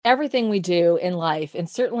everything we do in life, and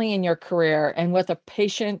certainly in your career and with a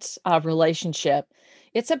patient relationship,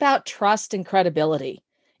 it's about trust and credibility.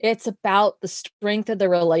 It's about the strength of the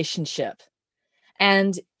relationship.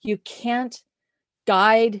 And you can't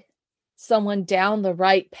guide someone down the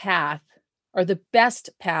right path or the best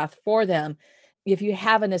path for them if you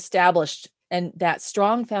haven't established and that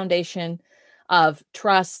strong foundation of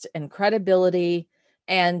trust and credibility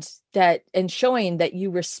and showing that you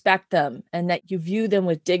respect them and that you view them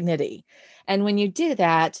with dignity. And when you do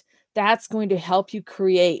that, that's going to help you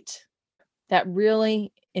create that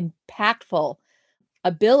really impactful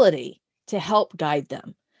ability to help guide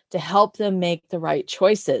them, to help them make the right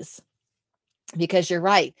choices. Because you're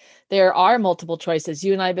right, there are multiple choices.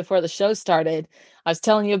 You and I, before the show started, I was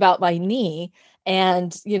telling you about my knee,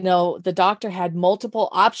 and the doctor had multiple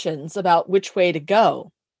options about which way to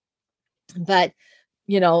go. But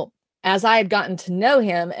you know, as I had gotten to know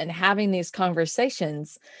him and having these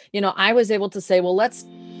conversations, I was able to say, well, let's.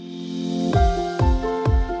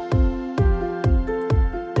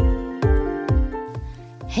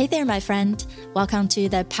 Hey there, my friend. Welcome to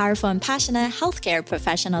the Powerful and Passionate Healthcare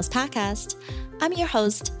Professionals Podcast. I'm your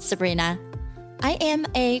host, Sabrina. I am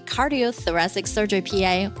a cardiothoracic surgery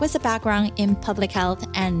PA with a background in public health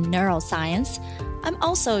and neuroscience. I'm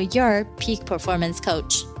also your peak performance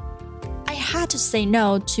coach. I had to say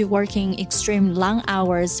no to working extreme long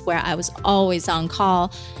hours where I was always on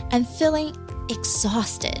call and feeling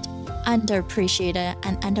exhausted, underappreciated,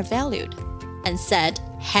 and undervalued, and said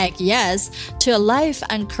heck yes to a life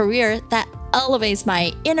and career that elevates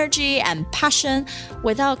my energy and passion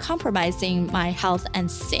without compromising my health and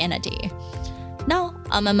sanity. Now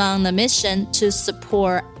I'm on the mission to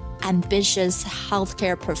support ambitious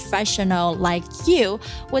healthcare professional like you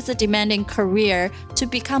with a demanding career to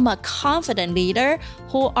become a confident leader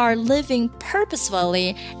who are living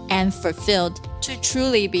purposefully and fulfilled to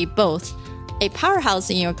truly be both a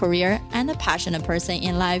powerhouse in your career and a passionate person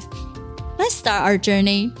in life. Let's start our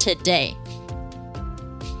journey today.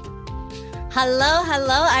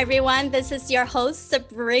 Hello, everyone. This is your host,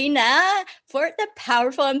 Sabrina, for the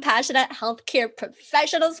Powerful and Passionate Healthcare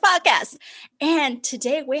Professionals Podcast. And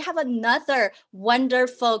today we have another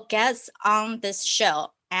wonderful guest on this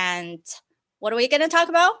show. And what are we going to talk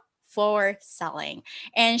about? Forward selling.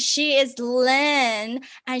 And she is Lynn,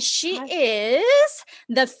 and she is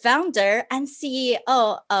the founder and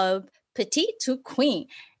CEO of Petite to Queen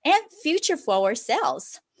and Future Forward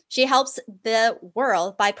Sales. She helps the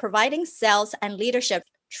world by providing sales and leadership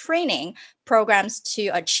training programs to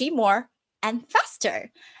achieve more and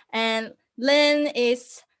faster. And Lynn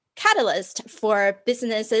is catalyst for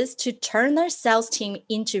businesses to turn their sales team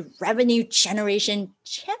into revenue generation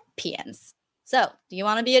champions. So, do you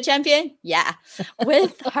want to be a champion? Yeah.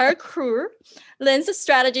 With her crew, Lynn's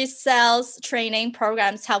strategy sales training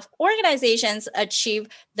programs help organizations achieve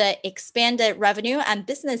the expanded revenue and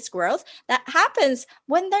business growth that happens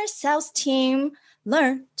when their sales team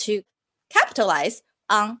learn to capitalize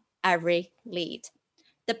on every lead.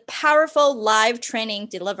 The powerful live training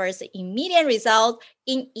delivers immediate results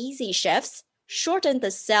in easy shifts, shorten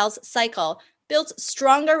the sales cycle, builds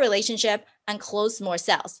stronger relationship, and close more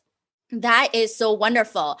sales. That is so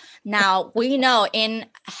wonderful. Now, we know in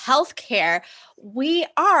healthcare, we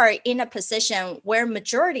are in a position where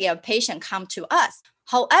majority of patients come to us.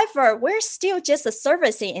 However, we're still just a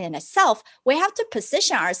service in itself. We have to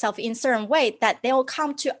position ourselves in a certain way that they will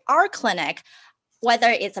come to our clinic, whether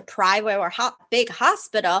it's a private or big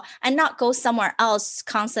hospital, and not go somewhere else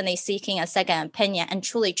constantly seeking a second opinion and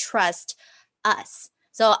truly trust us.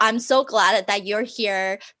 So I'm so glad that you're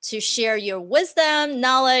here to share your wisdom,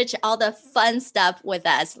 knowledge, all the fun stuff with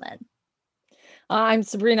us, Lynn. I'm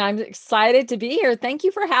Sabrina. I'm excited to be here. Thank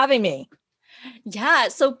you for having me. Yeah,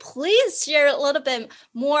 so please share a little bit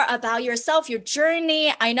more about yourself, your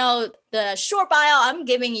journey. I know the short bio I'm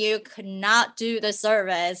giving you could not do the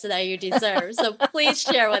service that you deserve. So please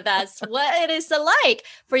share with us what it is like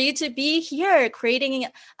for you to be here creating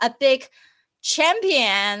a big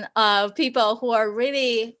champion of people who are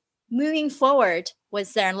really moving forward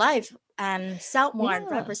with their life and sell more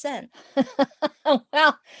and represent.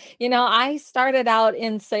 Well, I started out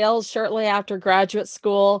in sales shortly after graduate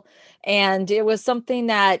school, and it was something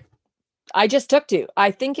that I just took to.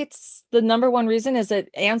 I think it's the number one reason is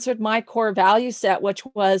it answered my core value set, which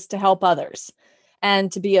was to help others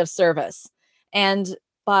and to be of service. And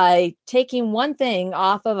by taking one thing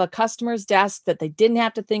off of a customer's desk that they didn't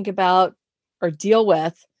have to think about or deal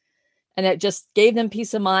with, and it just gave them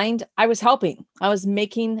peace of mind, I was helping. I was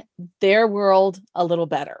making their world a little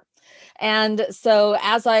better. And so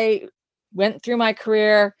as I went through my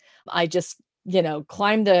career, I just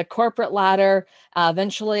climbed the corporate ladder.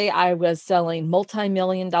 Eventually, I was selling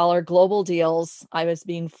multi-million dollar global deals. I was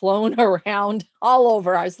being flown around all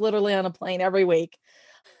over. I was literally on a plane every week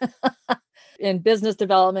in business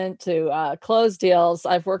development to close deals.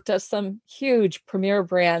 I've worked at some huge premier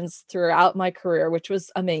brands throughout my career, which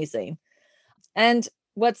was amazing. And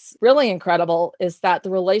what's really incredible is that the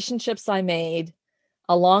relationships I made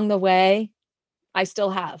along the way, I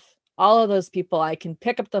still have. All of those people, I can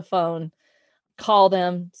pick up the phone, call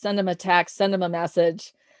them, send them a text, send them a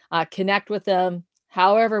message, connect with them,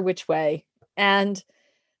 however, which way. And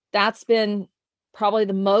that's been probably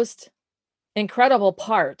the most incredible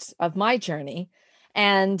part of my journey.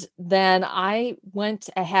 And then I went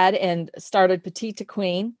ahead and started Petite to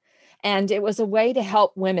Queen. And it was a way to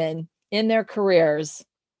help women in their careers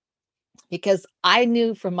because I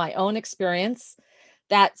knew from my own experience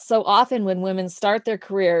that so often when women start their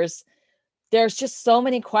careers, there's just so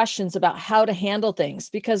many questions about how to handle things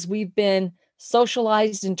because we've been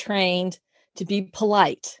socialized and trained to be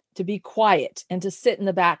polite, to be quiet, and to sit in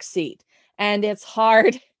the back seat. And it's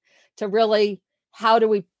hard to really, how do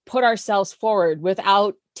we put ourselves forward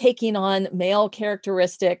without taking on male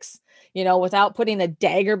characteristics, without putting a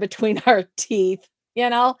dagger between our teeth?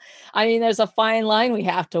 I mean, there's a fine line we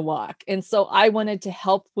have to walk. And so I wanted to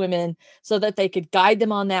help women so that they could guide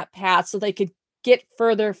them on that path so they could get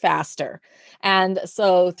further faster. And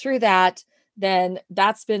so through that, then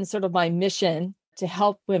that's been sort of my mission to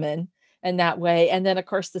help women in that way. And then, of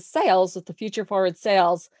course, the sales with the Future Forward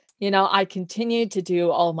Sales, I continued to do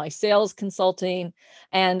all my sales consulting,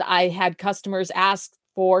 and I had customers ask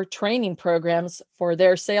for training programs for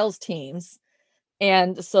their sales teams.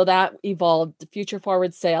 And so that evolved the Future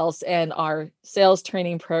Forward Sales and our sales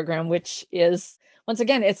training program, which is, once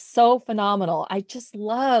again, it's so phenomenal. I just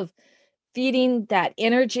love feeding that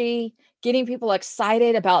energy, getting people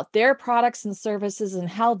excited about their products and services and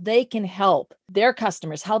how they can help their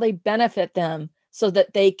customers, how they benefit them so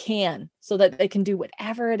that they can do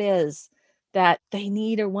whatever it is that they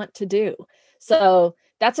need or want to do. So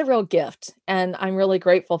that's a real gift. And I'm really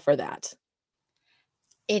grateful for that.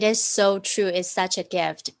 It is so true. It's such a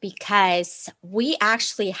gift because we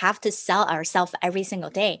actually have to sell ourselves every single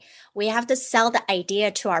day. We have to sell the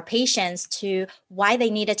idea to our patients to why they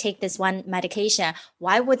need to take this one medication.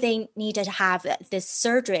 Why would they need to have this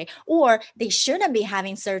surgery? Or they shouldn't be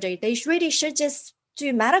having surgery. They really should just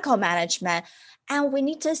do medical management. And we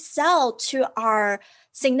need to sell to our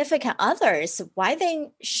significant others why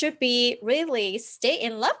they should be really stay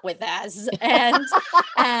in love with us and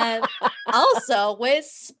also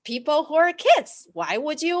with people who are kids. Why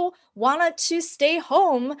would you want to stay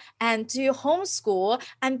home and do homeschool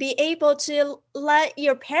and be able to let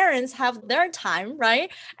your parents have their time,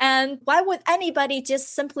 right? And why would anybody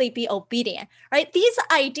just simply be obedient, right? These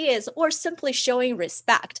ideas, or simply showing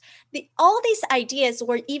respect, all these ideas,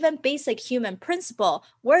 or even basic human principle,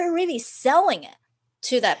 we're really selling it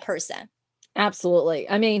to that person. Absolutely.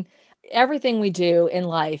 I mean, everything we do in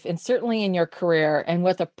life, and certainly in your career and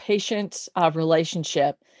with a patient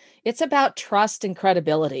relationship, it's about trust and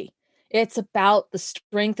credibility. It's about the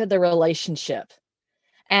strength of the relationship.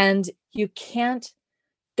 And you can't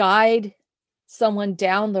guide someone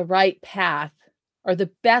down the right path or the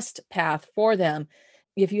best path for them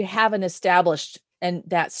if you haven't established and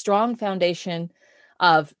that strong foundation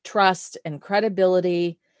of trust and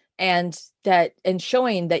credibility and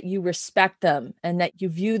showing that you respect them and that you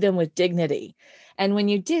view them with dignity. And when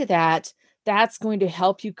you do that, that's going to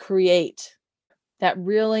help you create that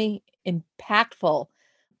really impactful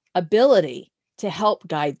ability to help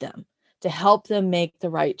guide them, to help them make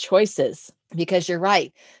the right choices. Because you're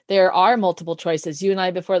right, there are multiple choices. You and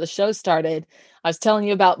I, before the show started, I was telling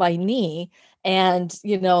you about my knee, and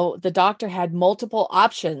the doctor had multiple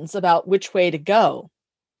options about which way to go.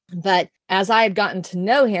 But as I had gotten to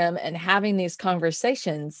know him and having these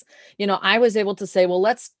conversations, I was able to say, well,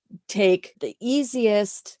 let's take the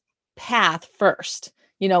easiest path first,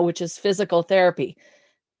 which is physical therapy.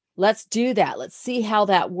 Let's do that. Let's see how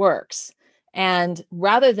that works. And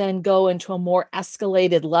rather than go into a more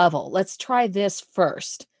escalated level, let's try this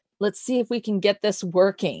first. Let's see if we can get this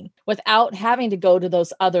working without having to go to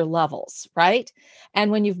those other levels, right?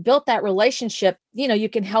 And when you've built that relationship, you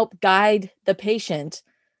can help guide the patient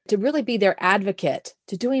to really be their advocate,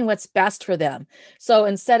 to doing what's best for them. So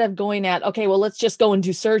instead of going at, okay, well, let's just go and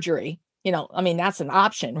do surgery, that's an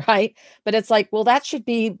option, right? But it's like, well, that should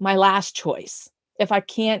be my last choice if I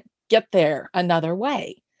can't get there another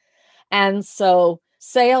way. And so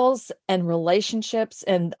sales and relationships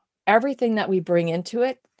and everything that we bring into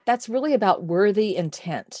it, that's really about worthy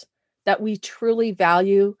intent, that we truly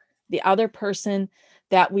value the other person,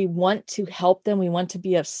 that we want to help them, we want to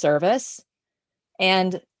be of service.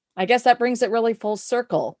 And I guess that brings it really full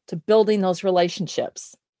circle to building those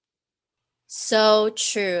relationships. So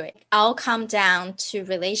true. All come down to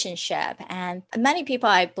relationship. And many people,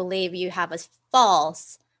 I believe, you have a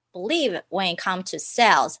false belief when it comes to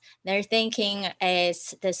sales. They're thinking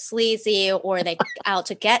it's the sleazy or they out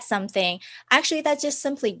to get something. Actually, that's just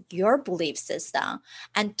simply your belief system.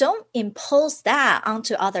 And don't impose that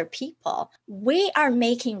onto other people. We are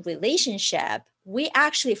making relationship. We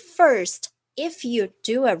actually first, if you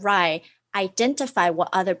do it right, identify what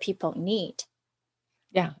other people need.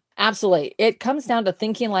 Yeah, absolutely. It comes down to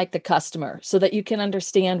thinking like the customer so that you can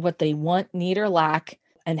understand what they want, need, or lack,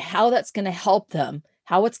 and how that's going to help them,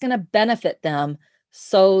 how it's going to benefit them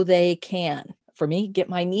so they can, for me, get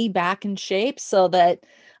my knee back in shape so that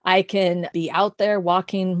I can be out there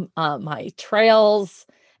walking my trails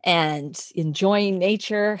and enjoying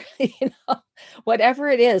nature, whatever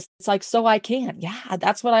it is. It's like, so I can. Yeah,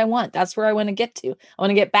 that's what I want. That's where I want to get to. I want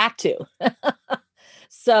to get back to.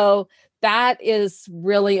 So that is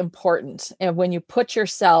really important. And when you put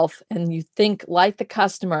yourself and you think like the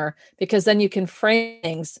customer, because then you can frame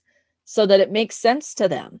things so that it makes sense to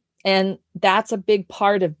them. And that's a big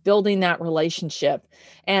part of building that relationship.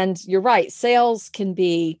 And you're right, sales can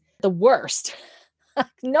be the worst.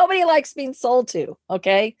 Nobody likes being sold to,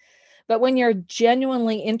 okay? But when you're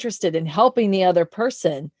genuinely interested in helping the other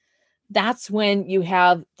person, that's when you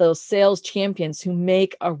have those sales champions who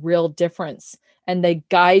make a real difference and they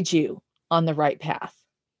guide you on the right path.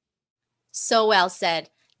 So well said.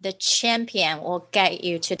 The champion will get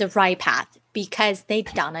you to the right path because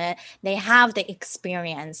they've done it. They have the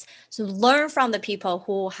experience. So learn from the people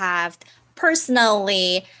who have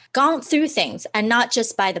personally gone through things and not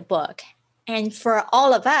just by the book. And for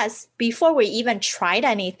all of us, before we even tried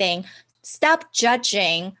anything, stop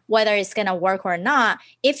judging whether it's going to work or not.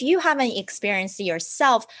 If you haven't experienced it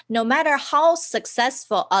yourself, no matter how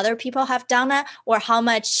successful other people have done it or how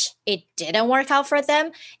much it didn't work out for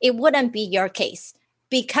them, it wouldn't be your case.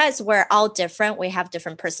 Because we're all different, we have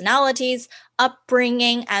different personalities,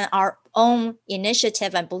 upbringing, and our own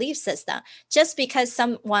initiative and belief system. Just because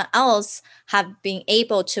someone else have been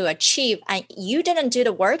able to achieve and you didn't do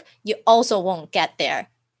the work, you also won't get there.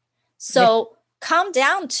 So come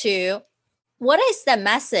down to, what is the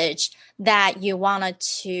message that you wanted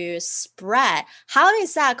to spread? How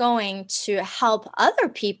is that going to help other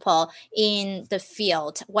people in the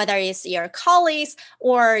field, whether it's your colleagues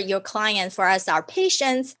or your clients, for us, our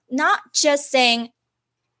patients, not just saying,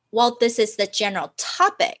 well, this is the general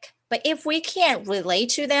topic, but if we can't relate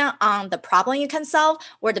to them on the problem you can solve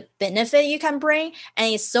or the benefit you can bring,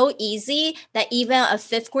 and it's so easy that even a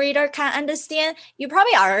fifth grader can understand, you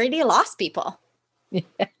probably already lost people.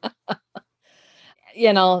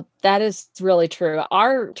 That is really true.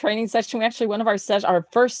 Our training session, actually, one of our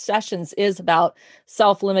first sessions is about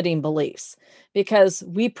self-limiting beliefs because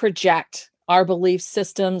we project our belief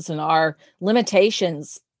systems and our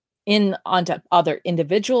limitations onto other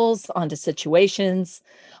individuals, onto situations,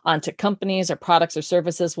 onto companies or products or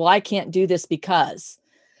services. Well, I can't do this because.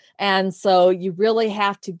 And so you really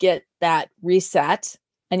have to get that reset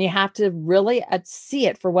and you have to really see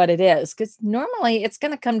it for what it is, because normally it's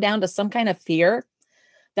going to come down to some kind of fear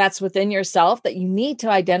that's within yourself that you need to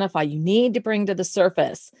identify, you need to bring to the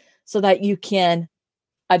surface so that you can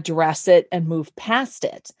address it and move past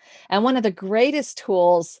it. And one of the greatest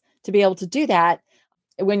tools to be able to do that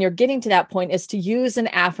when you're getting to that point is to use an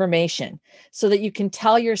affirmation so that you can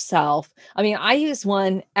tell yourself, I use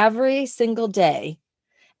one every single day.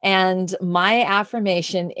 And my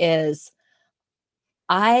affirmation is,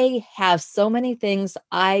 I have so many things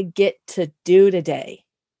I get to do today.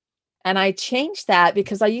 And I changed that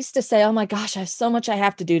because I used to say, oh my gosh, I have so much I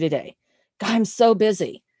have to do today. God, I'm so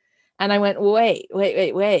busy. And I went,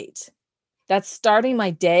 wait. That's starting my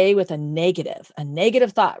day with a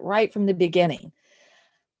negative thought right from the beginning.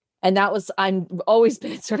 And I'm always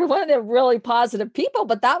been sort of one of the really positive people,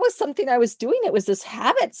 but that was something I was doing. It was this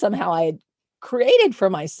habit somehow I had created for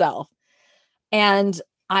myself. And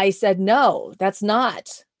I said, no, that's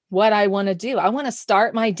not what I want to do. I want to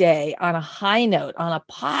start my day on a high note, on a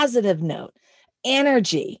positive note,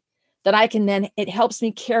 energy that I can then, it helps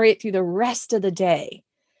me carry it through the rest of the day.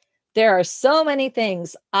 There are so many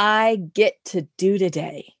things I get to do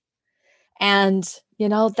today. And,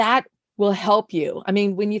 that will help you.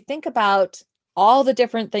 When you think about all the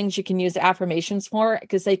different things you can use affirmations for,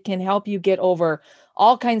 because they can help you get over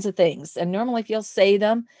all kinds of things. And normally if you'll say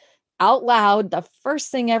them out loud the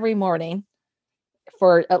first thing every morning,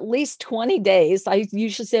 for at least 20 days, I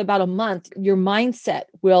usually say about a month, your mindset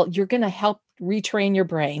you're going to help retrain your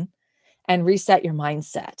brain and reset your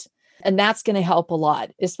mindset. And that's going to help a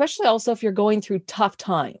lot, especially also if you're going through tough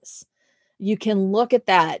times. You can look at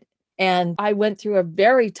that. And I went through a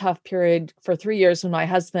very tough period for 3 years when my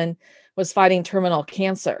husband was fighting terminal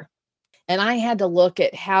cancer. And I had to look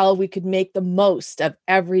at how we could make the most of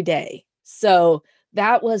every day. So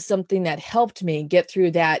that was something that helped me get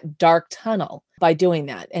through that dark tunnel by doing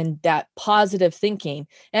that and that positive thinking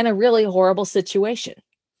in a really horrible situation.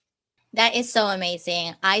 That is so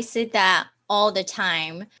amazing. I see that all the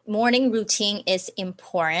time. Morning routine is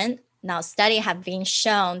important. Now, studies have been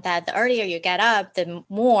shown that the earlier you get up, the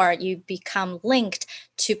more you become linked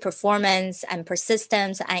to performance and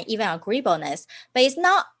persistence and even agreeableness. But it's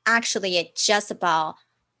not actually just about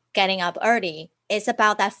getting up early. It's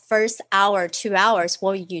about that first hour, 2 hours,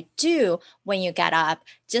 what you do when you get up.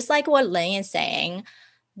 Just like what Lynn is saying,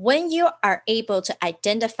 when you are able to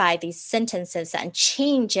identify these sentences and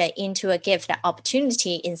change it into a gift, an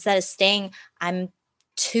opportunity, instead of saying, I'm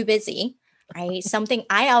too busy, right? Something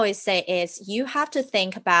I always say is you have to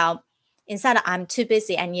think about, instead of I'm too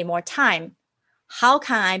busy, I need more time. How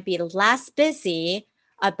can I be less busy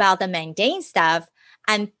about the mundane stuff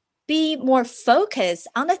and be more focused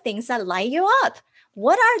on the things that light you up?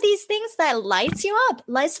 What are these things that lights you up?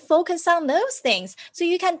 Let's focus on those things so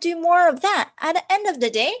you can do more of that. At the end of the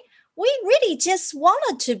day, we really just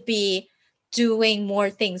wanted to be doing more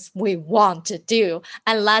things we want to do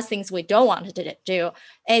and less things we don't want to do.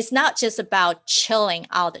 It's not just about chilling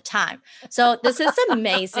all the time. So this is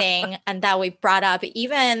amazing. And that we brought up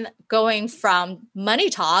even going from money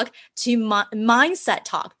talk to mindset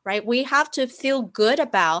talk, right? We have to feel good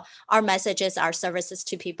about our messages, our services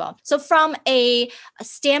to people. So from a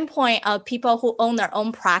standpoint of people who own their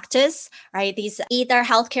own practice, right? These either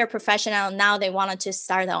healthcare professional, now they wanted to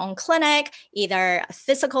start their own clinic, either a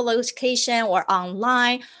physical location or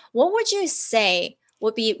online. What would you say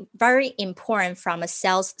would be very important from a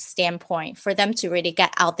sales standpoint for them to really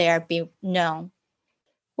get out there, be known?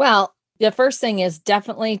 Well, the first thing is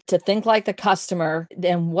definitely to think like the customer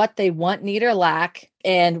and what they want, need, or lack,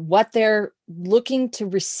 and what they're looking to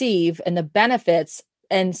receive and the benefits,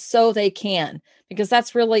 and so they can, because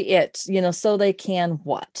that's really it, so they can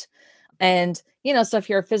what. And, so if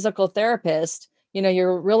you're a physical therapist,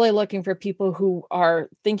 you're really looking for people who are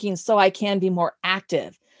thinking, so I can be more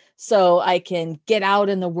active, so I can get out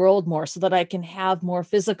in the world more, so that I can have more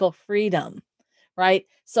physical freedom, right?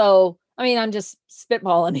 So, I'm just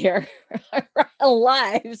spitballing here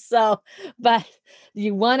live. So, but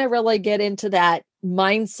you want to really get into that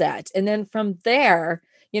mindset. And then from there,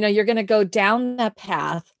 you're going to go down that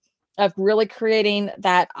path of really creating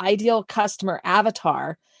that ideal customer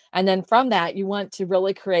avatar. And then from that, you want to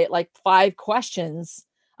really create like 5 questions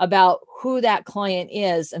about who that client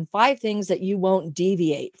is and 5 things that you won't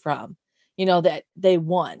deviate from, that they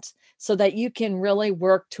want, so that you can really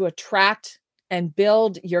work to attract and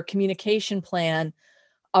build your communication plan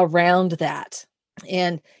around that.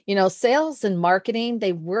 And, sales and marketing,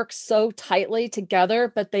 they work so tightly together,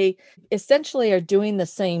 but they essentially are doing the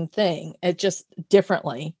same thing, it just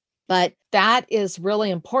differently. But that is really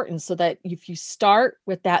important, so that if you start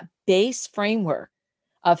with that base framework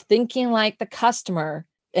of thinking like the customer,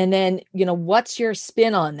 and then, what's your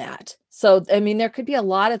spin on that? So, there could be a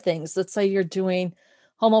lot of things. Let's say you're doing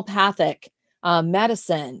homeopathic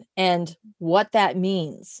medicine and what that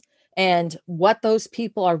means and what those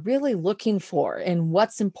people are really looking for and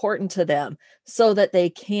what's important to them so that they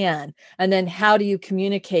can. And then how do you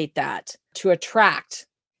communicate that to attract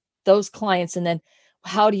those clients? And then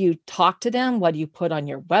how do you talk to them? What do you put on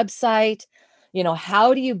your website?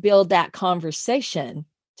 How do you build that conversation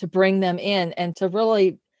to bring them in and to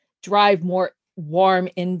really drive more warm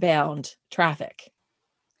inbound traffic?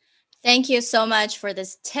 Thank you so much for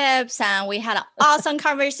these tips. And we had an awesome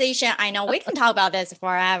conversation. I know we can talk about this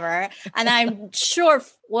forever. And I'm sure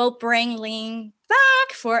we'll bring Lynn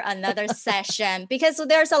back for another session, because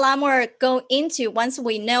there's a lot more go into once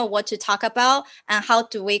we know what to talk about and how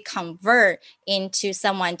do we convert into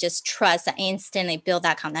someone just trust and instantly build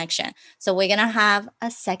that connection. So we're going to have a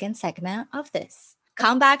second segment of this.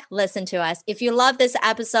 Come back, listen to us. If you love this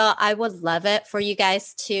episode, I would love it for you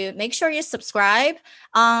guys to make sure you subscribe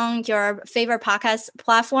on your favorite podcast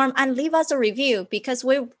platform and leave us a review, because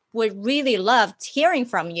we would really love hearing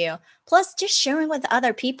from you. Plus, just sharing with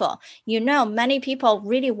other people. Many people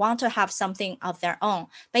really want to have something of their own,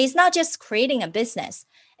 but it's not just creating a business.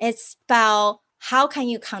 It's about how can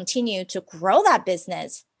you continue to grow that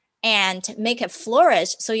business and make it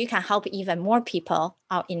flourish so you can help even more people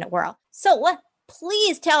out in the world. So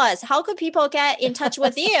please tell us, how could people get in touch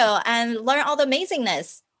with you and learn all the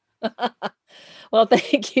amazingness? Well,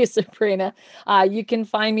 thank you, Sabrina. You can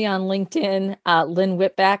find me on LinkedIn, Lynn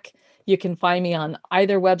Whitbeck. You can find me on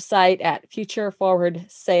either website at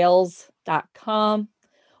futureforwardsales.com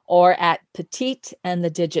or at petite and the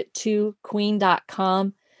digit 2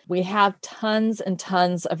 queen.com. We have tons and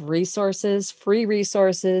tons of resources, free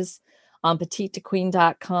resources on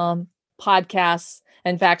petite2queen.com, podcasts.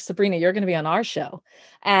 In fact, Sabrina, you're going to be on our show,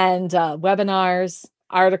 and webinars,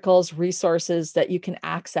 articles, resources that you can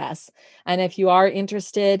access. And if you are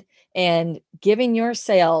interested in giving your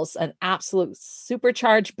sales an absolute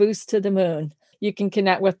supercharged boost to the moon, you can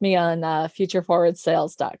connect with me on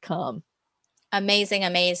futureforwardsales.com. Amazing,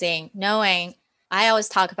 amazing. Knowing I always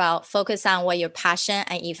talk about focus on what you're passionate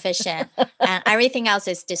and efficient, and everything else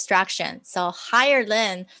is distraction. So hire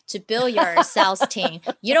Lynn to build your sales team.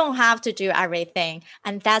 You don't have to do everything.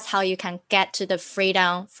 And that's how you can get to the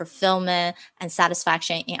freedom, fulfillment, and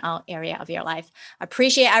satisfaction in all area of your life.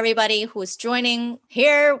 Appreciate everybody who's joining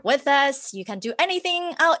here with us. You can do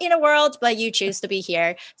anything out in the world, but you choose to be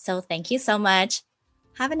here. So thank you so much.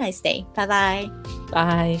 Have a nice day. Bye-bye.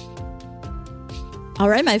 Bye. All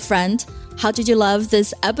right, my friend. How did you love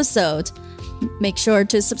this episode? Make sure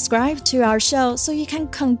to subscribe to our show so you can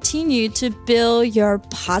continue to build your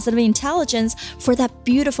positive intelligence for that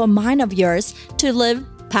beautiful mind of yours to live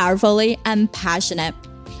powerfully and passionate.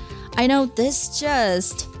 I know this is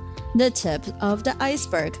just the tip of the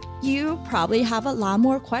iceberg. You probably have a lot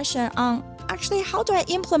more questions on actually how do I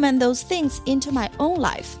implement those things into my own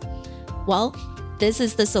life? Well, this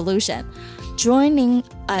is the solution. Joining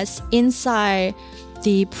us inside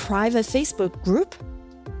the private Facebook group,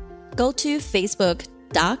 go to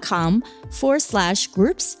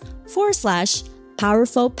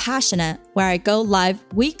facebook.com/groups/powerful passionate, where I go live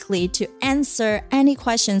weekly to answer any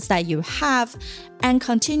questions that you have and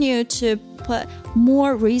continue to put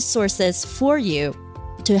more resources for you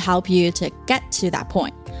to help you to get to that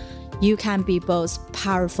point. You can be both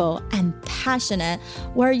powerful and passionate,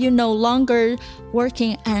 where you're no longer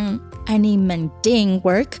working on any mundane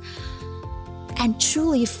work and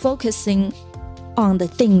truly focusing on the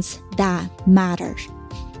things that matter.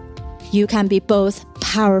 You can be both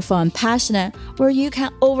powerful and passionate, where you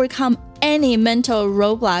can overcome any mental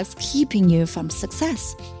roadblocks keeping you from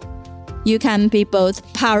success. You can be both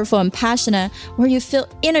powerful and passionate, where you feel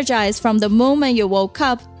energized from the moment you woke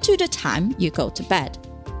up to the time you go to bed.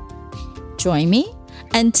 Join me,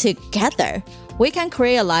 and together we can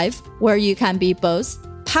create a life where you can be both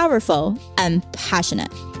powerful and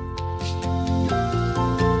passionate.